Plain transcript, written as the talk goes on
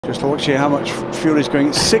Just watch here how much fuel is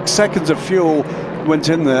going. 6 seconds of fuel went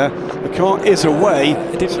in there. The car is away.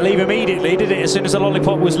 It didn't leave immediately, did it? As soon as the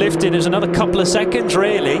lollipop was lifted, there's another couple of seconds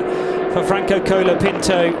really for Franco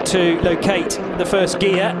Colapinto to locate the first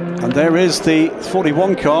gear. And there is the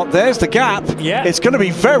 41 car. There's the gap. Yeah. It's going to be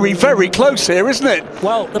very, very close here, isn't it?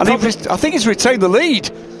 Well, I think he's retained the lead.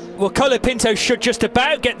 Well, Colapinto should just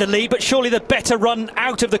about get the lead, but surely the better run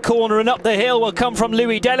out of the corner and up the hill will come from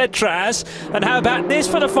Louis Delétraz. And how about this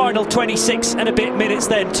for the final 26 and a bit minutes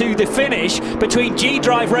then to the finish between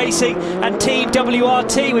G-Drive Racing and Team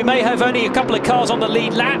WRT. We may have only a couple of cars on the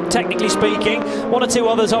lead lap, technically speaking. One or two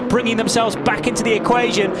others are bringing themselves back into the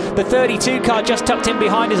equation. The 32 car just tucked in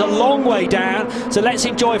behind is a long way down. So let's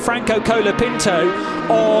enjoy Franco Colapinto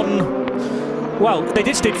on... Well, they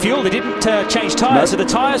did stick fuel, they didn't change tyres, so the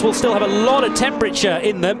tyres will still have a lot of temperature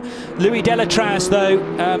in them. Louis Delétraz, though,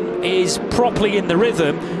 is properly in the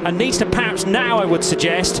rhythm and needs to pounce now, I would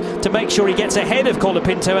suggest, to make sure he gets ahead of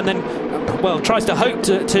Colapinto and then, well, tries to hope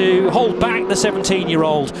to hold back the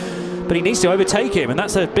 17-year-old. But he needs to overtake him, and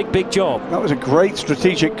that's a big, big job. That was a great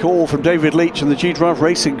strategic call from David Leach and the G-Drive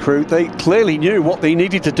Racing crew. They clearly knew what they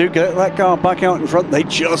needed to do, get that car back out in front. They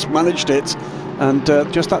just managed it. And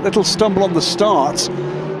just that little stumble on the start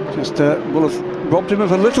just will have robbed him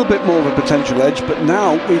of a little bit more of a potential edge. But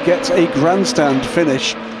now we get a grandstand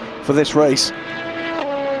finish for this race.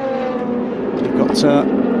 We've got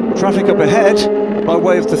traffic up ahead by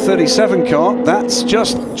way of the 37 car. That's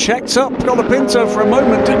just checked up Colapinto for a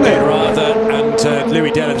moment, didn't it? Rather, and Louis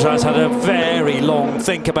Delétraz had a very long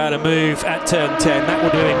think about a move at turn 10. That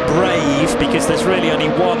would have been brave because there's really only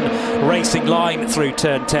one racing line through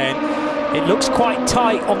turn 10. It looks quite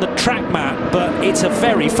tight on the track map, but it's a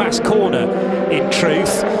very fast corner, in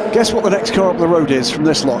truth. Guess what the next car up the road is from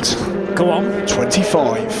this lot? Go on.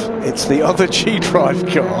 25. It's the other G-Drive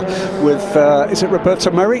car with, is it Roberto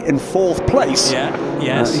Merri in 4th place? Yeah,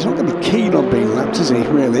 yes. He's not going to be keen on being lapped, is he,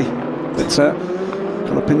 really? But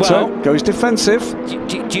Colapinto goes defensive.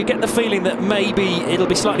 Do you get the feeling that maybe it'll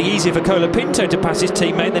be slightly easier for Colapinto to pass his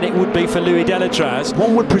teammate than it would be for Louis Delétraz?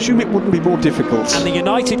 One would presume it wouldn't be more difficult. And the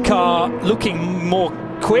United car looking more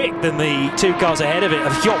quick than the two cars ahead of it,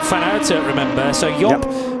 of Job van Aerten, remember, so Job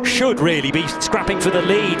should really be scrapping for the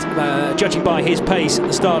lead, judging by his pace at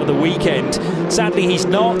the start of the weekend. Sadly he's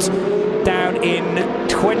not, down in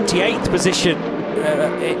 28th position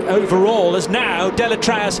overall, as now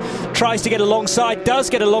Delétraz tries to get alongside,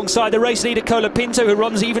 does get alongside the race leader Colapinto, who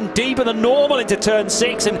runs even deeper than normal into turn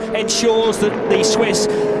 6 and ensures that the Swiss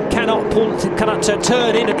cannot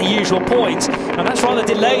turn in at the usual points, and that's rather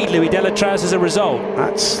delayed Louis Delétraz as a result.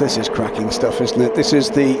 This is cracking stuff, isn't it? This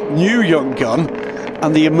is the new young gun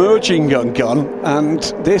and the emerging young gun, and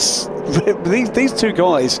these two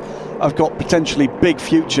guys have got potentially big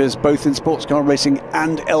futures both in sports car racing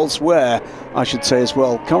and elsewhere, I should say as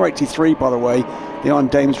well. Car 83, by the way, the Iron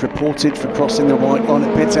Dames reported for crossing the white line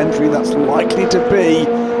at pit entry. That's likely to be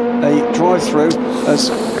a drive-through as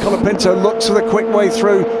Colapinto looks for the quick way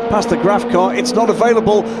through past the Graf car. It's not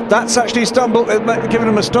available. That's actually given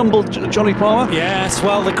him a stumble, Johnny Palmer. Yes,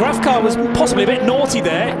 well, the Graf car was possibly a bit naughty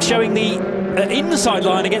there, showing the inside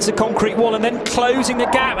line against a concrete wall and then closing the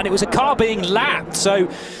gap, and it was a car being lapped, so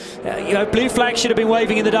you know, blue flag should have been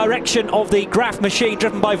waving in the direction of the Graf machine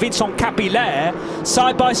driven by Vincent Capillaire.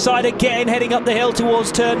 Side by side again, heading up the hill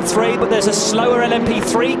towards turn 3, but there's a slower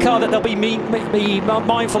LMP3 car that they'll be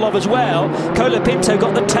mindful of as well. Colapinto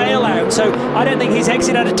got the tail out, so I don't think his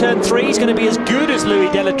exit out of turn 3 is going to be as good as Louis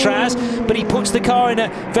Delétraz, but he puts the car in a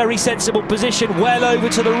very sensible position, well over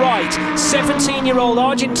to the right. 17-year-old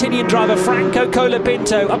Argentinian driver Franco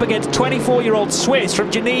Colapinto up against 24-year-old Swiss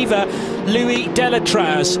from Geneva, Louis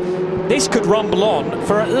Delétraz. This could rumble on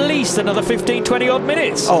for at least another 15-20 odd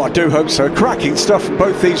minutes. Oh, I do hope so. Cracking stuff from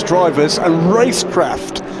both these drivers, and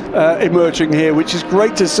racecraft emerging here, which is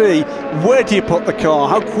great to see. Where do you put the car?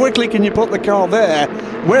 How quickly can you put the car there?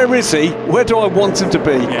 Where is he? Where do I want him to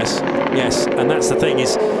be? Yes, and that's the thing,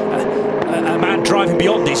 is a man driving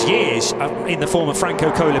beyond his years in the form of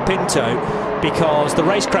Franco Colapinto, because the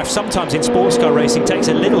racecraft sometimes in sports car racing takes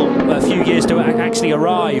a few years to actually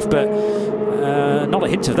arrive, but not a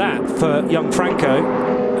hint of that for young Franco.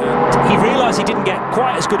 And he realised he didn't get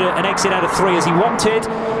quite as good an exit out of 3 as he wanted.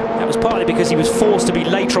 That was partly because he was forced to be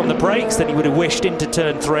later on the brakes than he would have wished into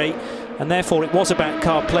turn 3, and therefore it was about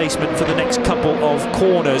car placement for the next couple of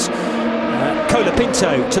corners.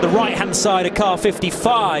 Colapinto to the right-hand side of car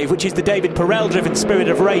 55, which is the David Perel-driven Spirit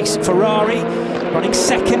of Race Ferrari, running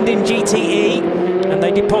second in GTE, and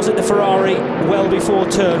they deposit the Ferrari well before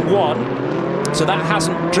turn 1, so that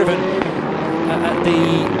hasn't driven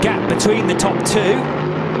the gap between the top two.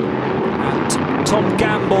 And Tom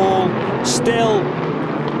Gamble still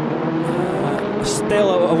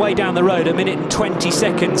away down the road, 1 minute and 20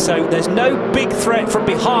 seconds, so there's no big threat from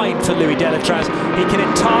behind for Louis Delétraz. He can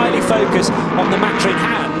entirely focus on the matter in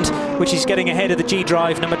hand, which is getting ahead of the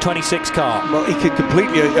G-Drive number 26 car. Well, he could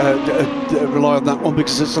completely rely on that one,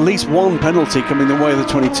 because it's at least one penalty coming the way of the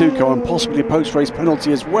 22 car, and possibly a post-race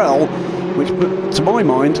penalty as well, which, to my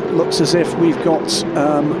mind, looks as if we've got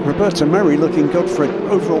Roberto Merhi looking good for an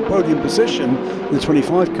overall podium position in the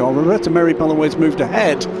 25 car. Roberto Merhi, by the way, has moved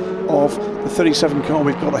ahead of the 37 car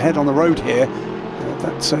we've got ahead on the road here.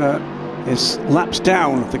 That is laps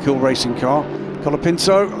down the Cool Racing car.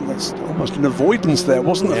 Colapinto, that's almost an avoidance there,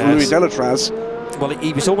 wasn't it, from Louis Delétraz? Well,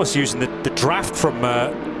 he was almost using the draft from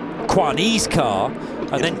Kwani's car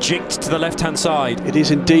and then jinked to the left-hand side. It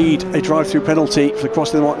is indeed a drive-through penalty for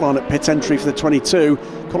crossing the white line at pit entry for the 22.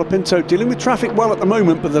 Colapinto dealing with traffic well at the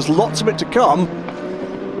moment, but there's lots of it to come.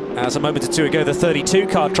 As a moment or two ago, the 32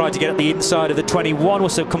 car tried to get at the inside of the 21.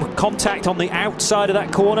 Was some contact on the outside of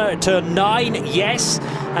that corner at turn 9, yes,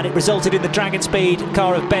 and it resulted in the Dragon Speed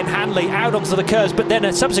car of Ben Hanley out onto the curves, but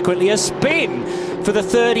then subsequently a spin for the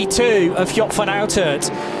 32 of Joop van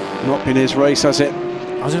Uitert. Not been his race, has it?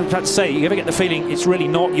 I was about to say, you ever get the feeling it's really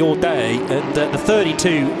not your day, and the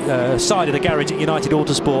 32 side of the garage at United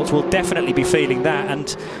Autosports will definitely be feeling that,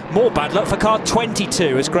 and more bad luck for car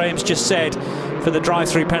 22, as Graham's just said, for the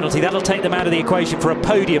drive-through penalty. That'll take them out of the equation for a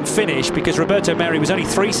podium finish, because Roberto Merhi was only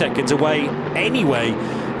 3 seconds away anyway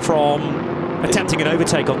from attempting an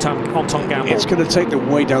overtake on Tom Gamble. It's going to take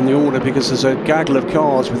them way down the order, because there's a gaggle of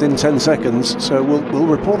cars within 10 seconds, so we'll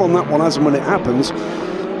report on that one as and when it happens.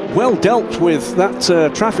 Well dealt with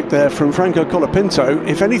that traffic there from Franco Colapinto.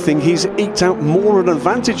 If anything, he's eked out more an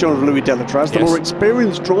advantage on Louis Delétraz, the more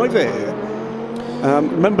experienced driver here.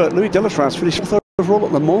 Remember, Louis Delétraz finished 4th overall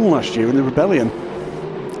at Le Mans last year in the Rebellion.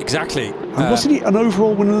 Exactly. And wasn't he an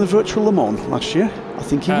overall winner of the Virtual Le Mans last year? I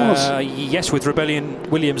think he was. Yes, with Rebellion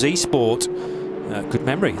Williams eSport. Good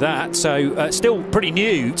memory, that. So still pretty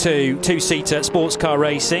new to two-seater sports car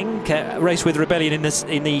racing. Raced with Rebellion in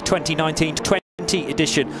the 2019-20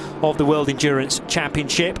 edition of the World Endurance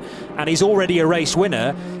Championship, and he's already a race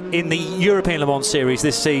winner in the European Le Mans Series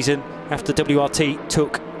this season after WRT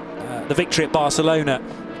took the victory at Barcelona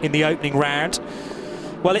in the opening round.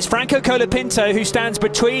 Well, it's Franco Colapinto who stands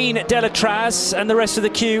between Delétraz and the rest of the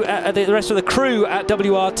crew at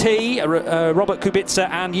WRT, Robert Kubica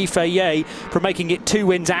and Yifei Ye, from making it 2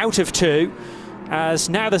 wins out of 2. As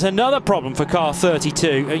now there's another problem for car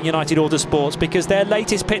 32 at United Autosports, because their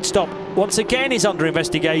latest pit stop once again is under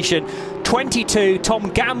investigation. 22 Tom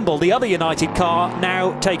Gamble, the other United car,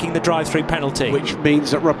 now taking the drive-through penalty. Which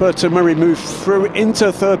means that Roberto Merhi moved through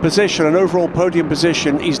into 3rd position, an overall podium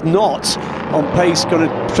position. He's not on pace going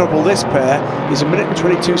to trouble this pair. He's 1 minute and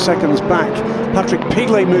 22 seconds back. Patrick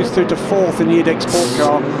Pilet moves through to 4th in the EDEC Sport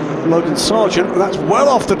car. Logan Sargent, that's well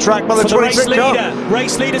off the track by the 26 car.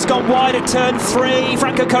 Race leader's gone wide at turn 3.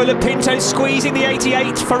 Franco Colapinto squeezing the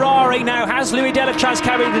 88 Ferrari. Now, has Louis Delétraz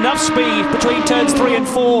carried enough speed between turns 3 and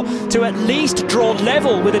 4 to at least draw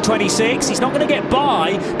level with the 26? He's not going to get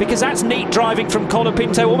by, because that's neat driving from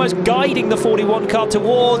Colapinto, almost guiding the 41 car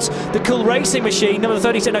towards the Cool Racing machine, number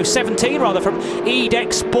 17 rather, from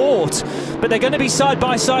EDEC Sport. But they're going to be side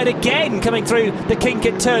by side again coming through the kink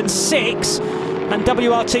at turn 6. And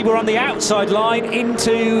WRT were on the outside line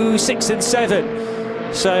into 6 and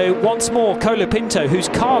 7. So once more, Colapinto, whose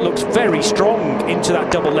car looks very strong into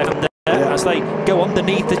that double left there, as they go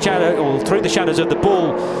underneath the shadow, or through the shadows of the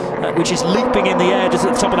bull, which is looping in the air just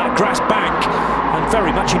at the top of that grass bank, and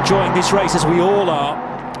very much enjoying this race, as we all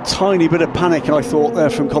are. Tiny bit of panic, I thought, there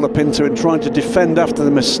from Colapinto in trying to defend after the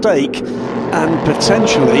mistake and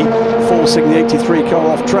potentially forcing the 83 car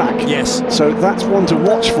off track. Yes. So that's one to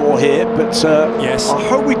watch for here, but yes. I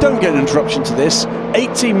hope we don't get an interruption to this.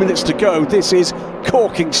 18 minutes to go. This is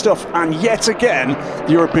corking stuff, and yet again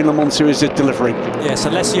the European Le Mans Series is delivering. Yes,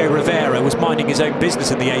 Alessio Rivera was minding his own business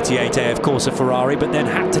in the 88A, of course, of Ferrari, but then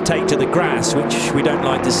had to take to the grass, which we don't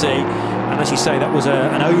like to see. And as you say, that was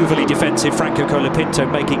an overly defensive Franco Colapinto,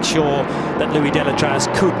 making sure that Louis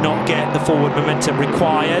Delétraz could not get the forward momentum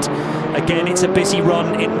required. Again, it's a busy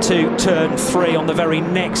run into turn 3 on the very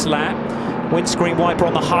next lap. Windscreen wiper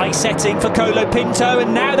on the high setting for Colapinto,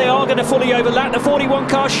 and now they are going to fully overlap. The 41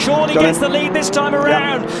 car surely gets the lead this time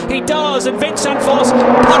around. He does, and Vincent Voss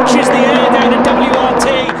punches the air down at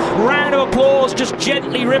WRT. Round of applause just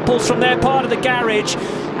gently ripples from their part of the garage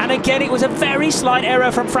And again, it was a very slight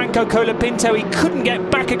error from Franco Colapinto. He couldn't get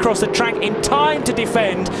back across the track in time to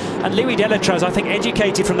defend. And Louis Delétraz, I think,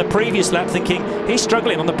 educated from the previous lap, thinking he's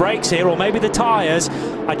struggling on the brakes here, or maybe the tyres.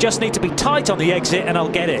 I just need to be tight on the exit and I'll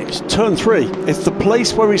get it. It's turn 3. It's the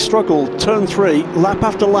place where he struggled. Turn 3, lap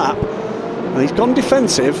after lap. And he's gone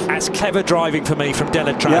defensive. That's clever driving for me from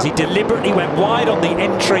Delétraz. Yep. He deliberately went wide on the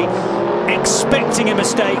entry, expecting a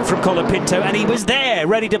mistake from Colapinto, and he was there,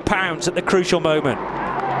 ready to pounce at the crucial moment.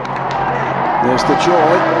 There's the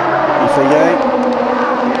joy.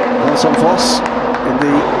 Villain Vos in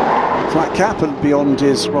the flat cap, and beyond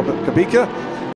is Robert Kubica.